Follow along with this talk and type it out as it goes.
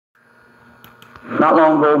Not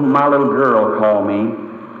long ago, my little girl called me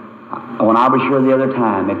when I was here the other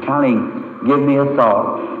time. It kind of gave me a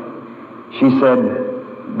thought. She said,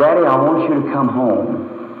 Daddy, I want you to come home.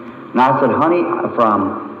 And I said, honey,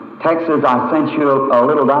 from Texas, I sent you a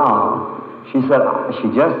little doll. She said, she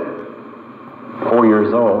just 4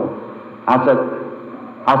 years old. I said,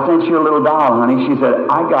 I sent you a little doll, honey. She said,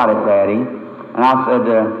 I got it, Daddy. And I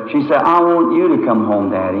said, she said, I want you to come home,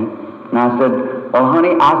 Daddy. And I said, well,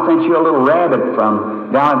 honey, I sent you a little rabbit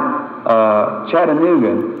from down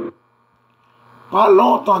Chattanooga. Pas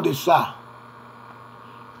longtemps de ça.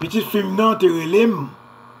 Petit film nan te relem,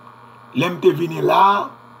 lem te vini là,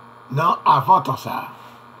 nan avant tan ça.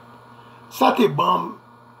 Ça te banm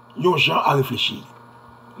yon jan à réfléchir.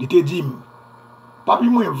 Il te dit, papi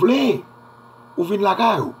mwen vle, ou vin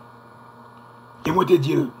lakay ou. Et moi te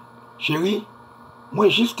dit, chéri, moi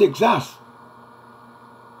juste Texas.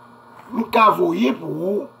 Mwen ka voye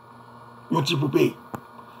pour yon ti poupe.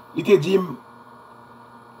 Il te dit,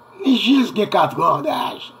 li juste gen 4 ans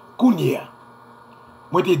d'âge, kounyeya.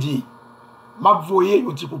 Moi te dit, m'a voye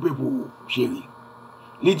yon ti poupe pour chéri.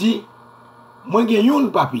 Li dit, moi gen yon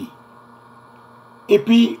papi. Et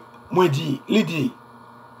puis, moi dit, li dit,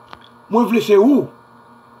 moi vle se ou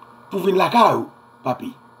pour vin lakay ou,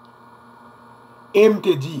 papi. Et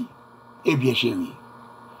m'te dit, eh bien chéri,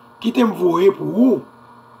 qui te m'voye pour ou,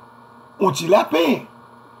 on ti lapen,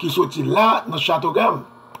 qui soti là dans Chattanooga.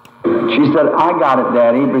 She said, I got it,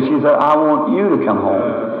 Daddy, but she said, I want you to come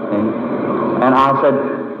home. And I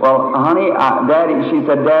said, well, honey, Daddy, she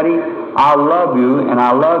said, Daddy, I love you, and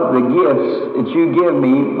I love the gifts that you give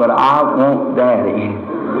me, but I want Daddy.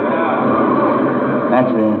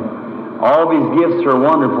 That's it. All these gifts are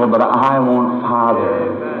wonderful, but I want Father.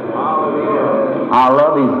 I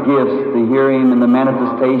love these gifts, to hear Him in the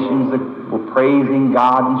manifestations, the praising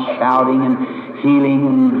God and shouting and healing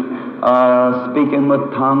and speaking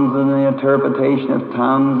with tongues and the interpretation of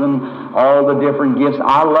tongues and all the different gifts.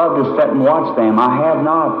 I love to sit and watch them. I have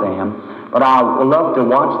not them, but I love to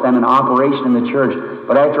watch them in operation in the church.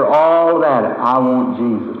 But after all that, I want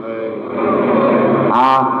Jesus.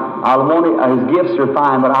 I want it, His gifts are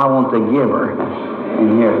fine, but I want the giver.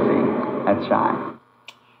 And here, see, that's shy.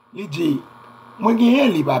 Il dit, moi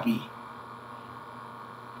gen li papi.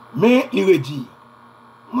 Mais il dit,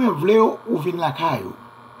 moi vle ou vin lakay ou.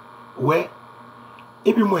 Ouais.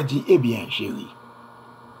 Et puis moi dit, eh bien, chéri.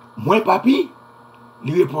 Moi papi,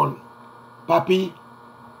 il répond, papi,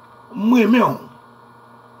 moi men,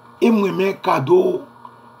 et moi men kado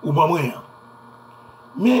ou ban mwen.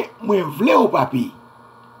 Mais moi vle ou papi,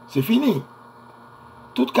 c'est fini.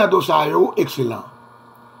 Tout kado sa yo ekselan.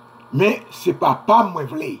 Mais c'est papa moi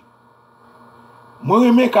vle. Moi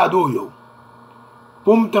remè kado yo.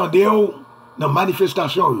 Pour m'tende yo dans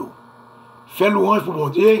manifestation yo. Faire louange pour mon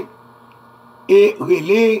Dieu et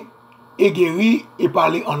rele et guérir et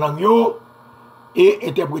parler en langue yo et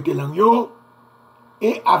interpréter langue yo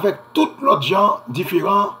et avec tout l'autre gens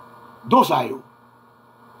différents dont ça yo.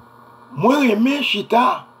 Moi remè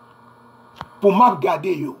chita pour m'a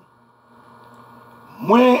garder yo.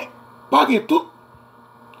 Moi pas que tout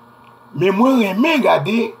mais moi remè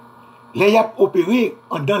garder les y a opéré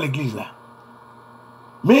dans l'église là.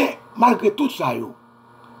 Mais malgré tout ça yo,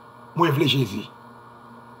 moi vle Jésus.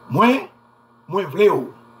 Moi vle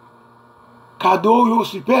yo. Kado yo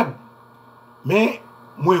superbe. Mais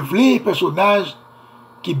moi vle personnage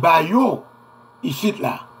qui ba yo ici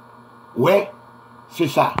là. Ouais, c'est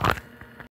ça.